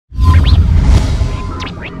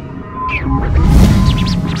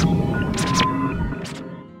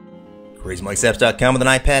CrazyMikesapps.com with an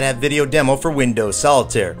iPad app video demo for Windoze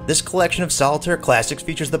Solitaire. This collection of Solitaire classics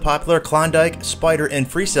features the popular Klondike, Spider, and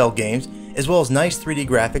Freecell games, as well as nice 3D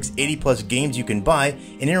graphics, 80+ games you can buy,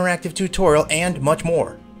 an interactive tutorial, and much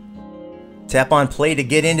more. Tap on play to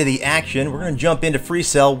get into the action. We're going to jump into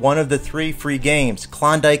Freecell, one of the 3 free games.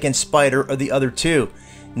 Klondike and Spider are the other 2.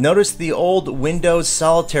 Notice the old Windoze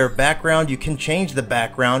Solitaire background. You can change the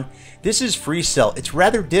background. This is Freecell. It's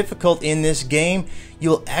rather difficult in this game.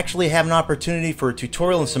 You'll actually have an opportunity for a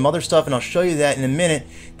tutorial and some other stuff, and I'll show you that in a minute.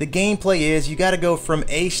 The gameplay is you got to go from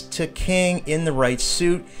ace to king in the right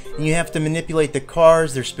suit, and you have to manipulate the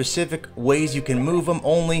cards. There's specific ways you can move them.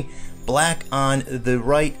 Only black on the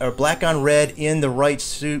right, or black on red in the right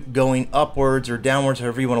suit, going upwards or downwards,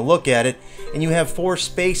 however you want to look at it. And you have 4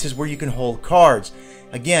 spaces where you can hold cards.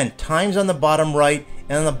 Again, times on the bottom right,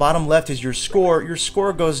 and on the bottom left is your score. Your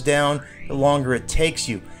score goes down the longer it takes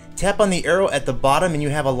you. Tap on the arrow at the bottom and you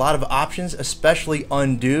have a lot of options, especially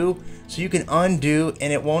undo. So you can undo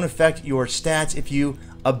and it won't affect your stats if you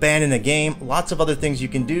abandon a game. Lots of other things you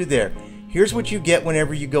can do there. Here's what you get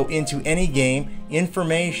whenever you go into any game: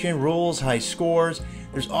 information, rules, high scores.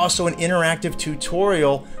 There's also an interactive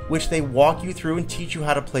tutorial which they walk you through and teach you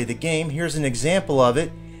how to play the game. Here's an example of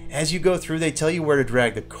it. As you go through, they tell you where to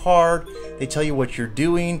drag the card, they tell you what you're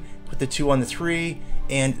doing, put the 2 on the 3,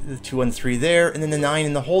 and the 2 on the 3 there, and then the 9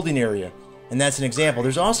 in the holding area. And that's an example.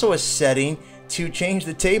 There's also a setting to change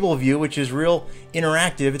the table view, which is real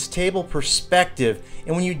interactive. It's table perspective.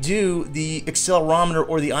 And when you do, the accelerometer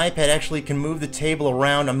or the iPad actually can move the table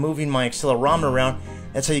around. I'm moving my accelerometer around.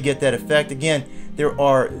 That's how you get that effect. Again, there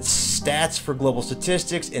are stats for global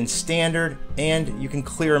statistics and standard, and you can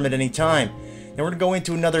clear them at any time. Now we're going to go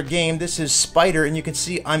into another game. This is Spider, and you can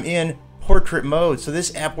see I'm in portrait mode. So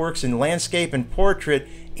this app works in landscape and portrait,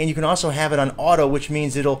 and you can also have it on auto, which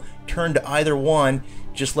means it'll turn to either one,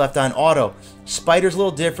 just left on auto. Spider's a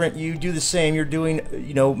little different. You do the same. You're doing,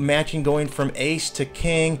 matching, going from ace to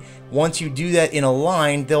king. Once you do that in a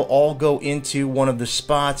line, they'll all go into one of the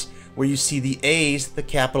spots where you see the A's, the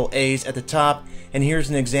capital A's at the top. And here's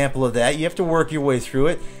an example of that. You have to work your way through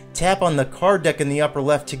it. Tap on the card deck in the upper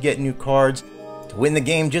left to get new cards. To win the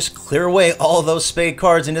game, just clear away all of those spade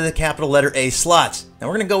cards into the capital letter A slots. Now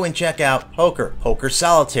we're going to go and check out Poker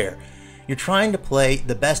Solitaire. You're trying to play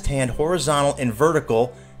the best hand horizontal and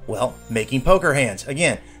vertical, well, making poker hands.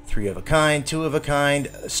 Again, 3 of a kind, 2 of a kind,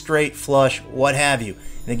 straight, flush, what have you.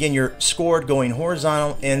 And again, you're scored going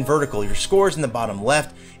horizontal and vertical. Your score is in the bottom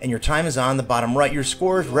left, and your time is on the bottom right. Your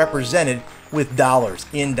score is represented with dollars,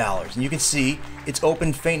 in dollars. And you can see it's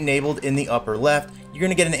open faint enabled in the upper left. You're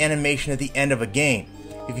going to get an animation at the end of a game.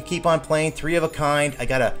 You can keep on playing 3 of a kind. I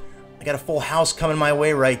got a full house coming my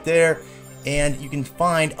way right there. And you can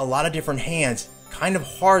find a lot of different hands. Kind of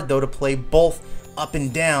hard though to play both up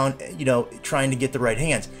and down, trying to get the right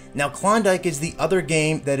hands. Now Klondike is the other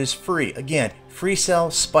game that is free. Again,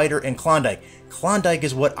 Freecell, Spider, and Klondike. Klondike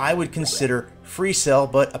is what I would consider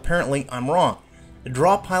Freecell, but apparently I'm wrong. The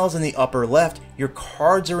draw pile's in the upper left, your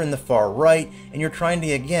cards are in the far right, and you're trying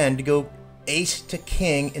to go ace to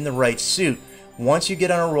king in the right suit. Once you get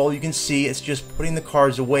on a roll, you can see it's just putting the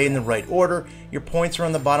cards away in the right order. Your points are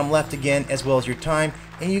on the bottom left again, as well as your time,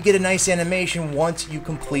 and you get a nice animation once you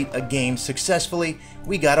complete a game successfully.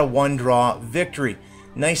 We got a 1-draw victory.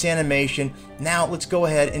 Nice animation. Now let's go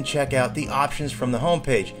ahead and check out the options from the home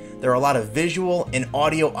page. There are a lot of visual and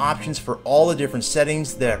audio options for all the different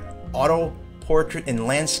settings. There are auto, portrait, and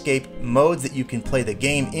landscape modes that you can play the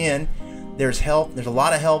game in. There's help. There's a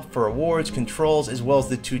lot of help for awards, controls, as well as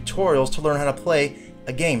the tutorials to learn how to play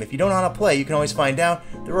a game. If you don't know how to play, you can always find out.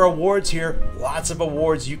 There are awards here, lots of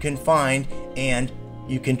awards you can find, and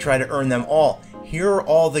you can try to earn them all. Here are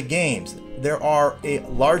all the games. There are a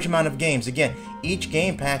large amount of games. Again, each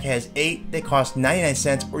game pack has 8. They cost 99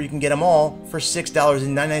 cents, or you can get them all for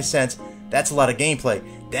 $6.99. That's a lot of gameplay.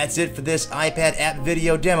 That's it for this iPad app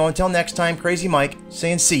video demo. Until next time, Crazy Mike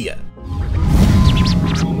saying see ya.